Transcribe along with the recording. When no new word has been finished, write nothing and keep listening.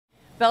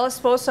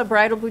Sposa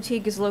Bridal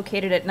Boutique is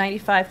located at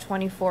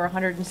 9524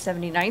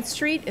 179th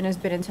Street and has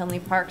been in Tinley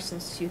Park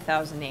since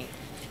 2008.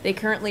 They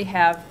currently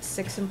have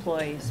 6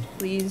 employees.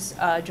 Please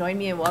join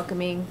me in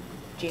welcoming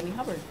Jamie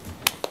Hubbard.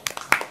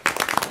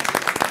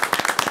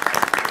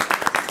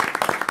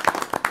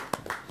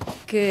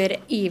 Good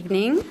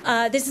evening.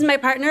 This is my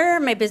partner,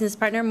 my business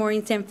partner,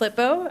 Maureen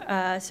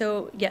Sanfilippo.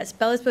 So yes,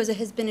 Bella Sposa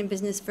has been in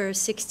business for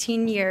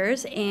 16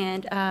 years,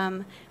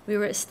 and we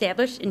were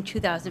established in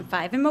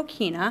 2005 in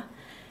Mokina.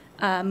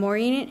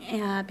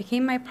 Maureen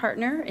became my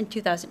partner in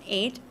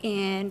 2008,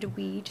 and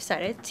we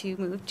decided to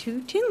move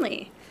to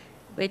Tinley,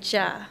 which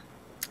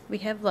we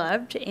have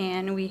loved,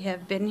 and we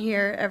have been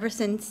here ever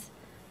since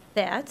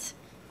that.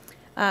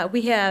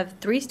 We have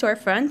 3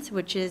 storefronts,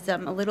 which is a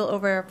little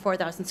over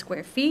 4,000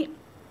 square feet.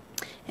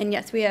 And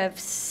yes, we have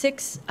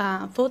 6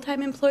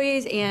 full-time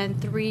employees and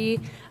 3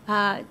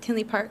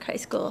 Tinley Park High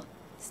School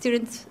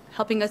students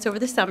helping us over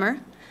the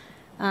summer.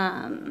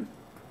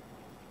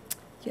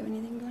 Do you have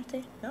anything you want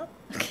to say? No.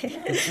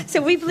 Okay.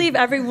 So we believe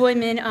every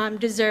woman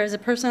deserves a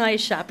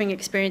personalized shopping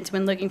experience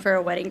when looking for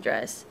a wedding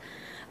dress.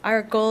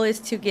 Our goal is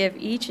to give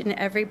each and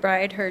every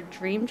bride her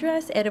dream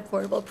dress at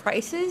affordable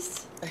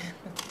prices.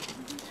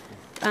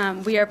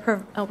 We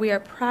are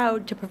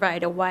proud to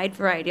provide a wide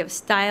variety of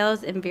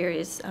styles and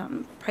various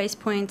price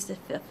points to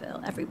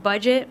fulfill every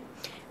budget.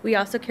 We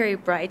also carry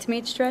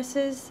bridesmaids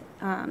dresses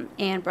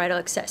and bridal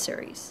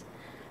accessories.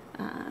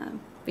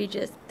 We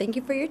just thank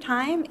you for your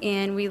time,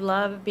 and we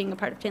love being a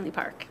part of Tinley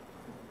Park.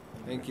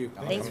 Thank you.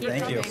 Thank you.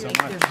 Thank you so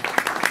much.